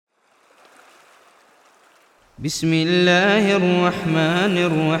بسم الله الرحمن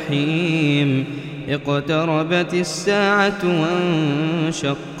الرحيم. اقتربت الساعة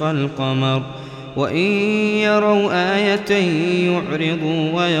وانشق القمر وإن يروا آية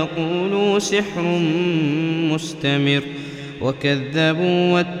يعرضوا ويقولوا سحر مستمر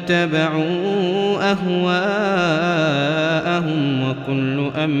وكذبوا واتبعوا أهواءهم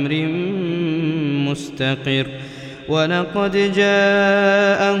وكل أمر مستقر. ولقد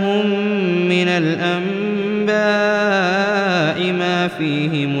جاءهم من الأنباء ما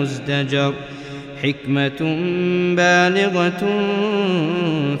فيه مزدجر حكمة بالغة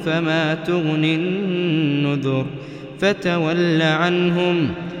فما تغني النذر. فتول عنهم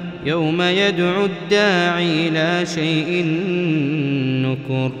يوم يدعو الداعي إلى شيء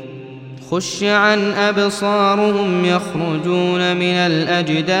نكر. خش عن أبصارهم يخرجون من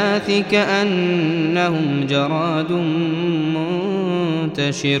الأجداث كأنهم جراد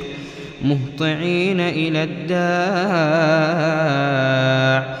منتشر مهطعين إلى الداع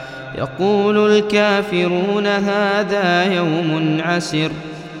يقول الكافرون هذا يوم عسر.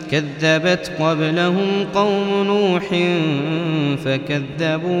 كذبت قبلهم قوم نوح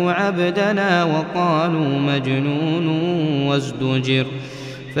فكذبوا عبدنا وقالوا مجنون وازدجر.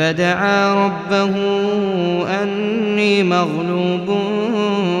 فدعا ربه أني مغلوب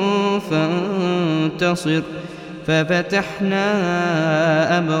فانتصر. ففتحنا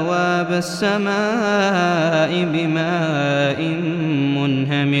أبواب السماء بماء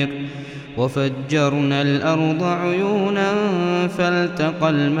منهمر وفجرنا الأرض عيونا فالتقى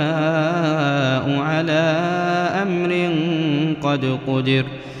الماء على أمر قد قدر.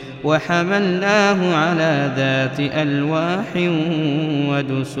 وحملناه على ذات ألواح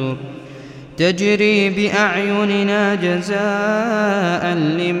ودسر تجري بأعيننا جزاء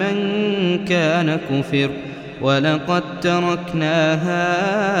لمن كان كفر. ولقد تركناها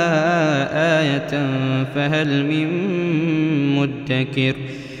آية فهل من مدكر.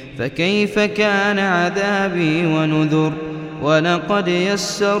 فكيف كان عذابي ونذر. ولقد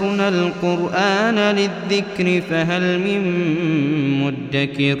يسرنا القرآن للذكر فهل من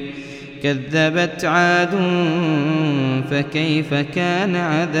مدكر. كذبت عاد فكيف كان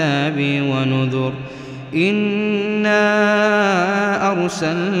عذابي ونذر. إنا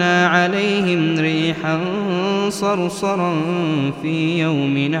أرسلنا عليهم ريحا صرصرا في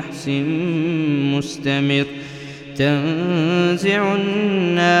يوم نحس مستمر تنزع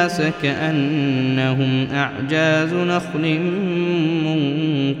الناس كأنهم أعجاز نخل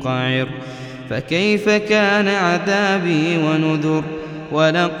منقعر. فكيف كان عذابي ونذر.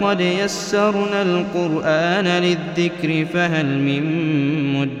 ولقد يسرنا القرآن للذكر فهل من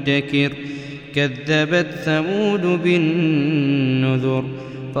مدكر. كذبت ثمود بالنذر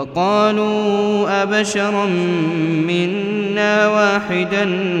فقالوا أبشرا منا واحدا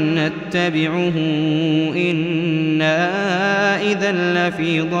نتبعه إنا إذا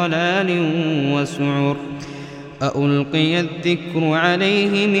لفي ضلال وسعر. أألقي الذكر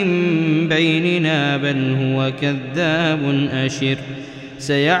عليه من بيننا بل هو كذاب أشر.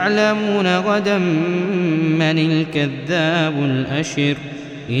 سيعلمون غدا من الكذاب الأشر.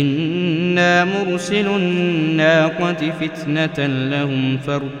 إنا مرسل الناقة فتنة لهم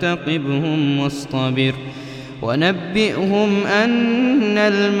فارتقبهم واصطبر. ونبئهم أن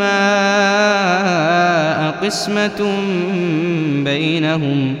الماء قسمة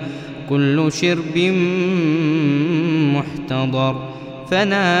بينهم كل شرب محتضر.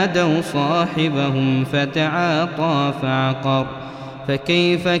 فنادوا صاحبهم فتعاطى فعقر.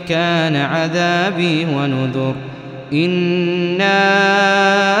 فكيف كان عذابي ونذر. إنا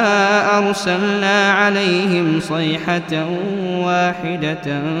أرسلنا عليهم صيحة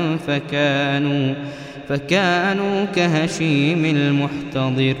واحدة فكانوا كهشيم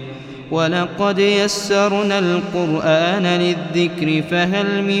المحتضر. ولقد يسرنا القرآن للذكر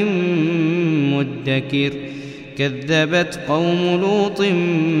فهل من مدكر. كذبت قوم لوط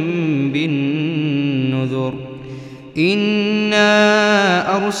بالنذر. إنا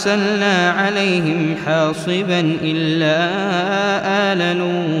أرسلنا عليهم حاصبا إلا آل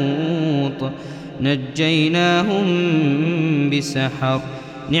لوط نجيناهم بسحر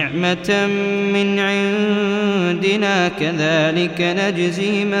نعمة من عندنا كذلك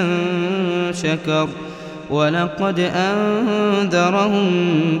نجزي من شكر. ولقد أنذرهم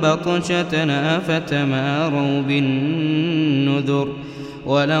بطشتنا فتماروا بالنذر.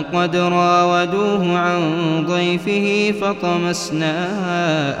 ولقد راودوه عن ضيفه فطمسنا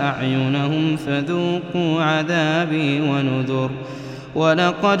أعينهم فذوقوا عذابي ونذر.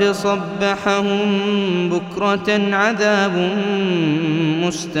 ولقد صبحهم بكرة عذاب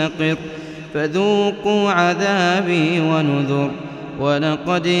مستقر فذوقوا عذابي ونذر.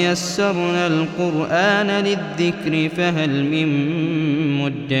 ولقد يسرنا القرآن للذكر فهل من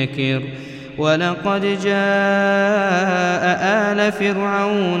مدكر ولقد جاء آل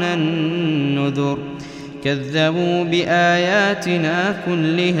فرعون النذر كذبوا بآياتنا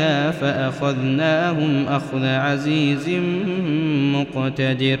كلها فأخذناهم أخذ عزيز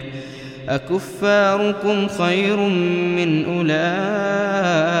مقتدر أكفاركم خير من أولئكم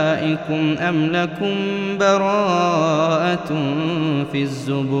أم لكم براءة في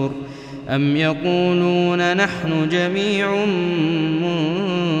الزبر أم يقولون نحن جميع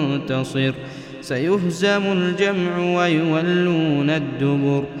منتصر سيهزم الجمع ويولون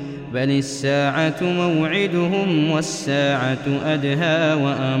الدبر بل الساعة موعدهم والساعة أدهى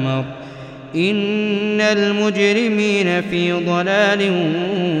وأمر إن المجرمين في ضلال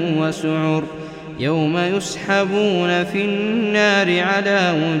وسعر يوم يسحبون في النار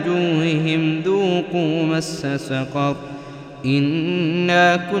على وجوههم ذوقوا مس سقر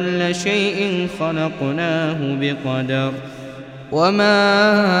إنا كل شيء خلقناه بقدر وما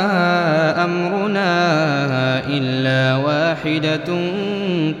أمرنا إلا واحدة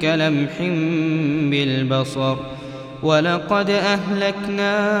كلمح بالبصر ولقد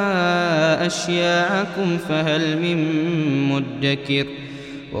أهلكنا أشياعكم فهل من مدكر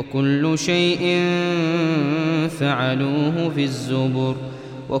وكل شيء فعلوه في الزبر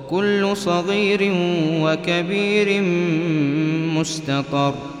وكل صغير وكبير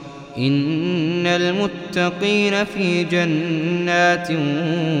مستطر إن المتقين في جنات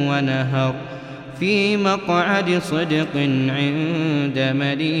ونهر في مقعد صدق عند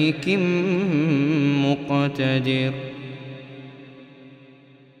مليك مقتدر.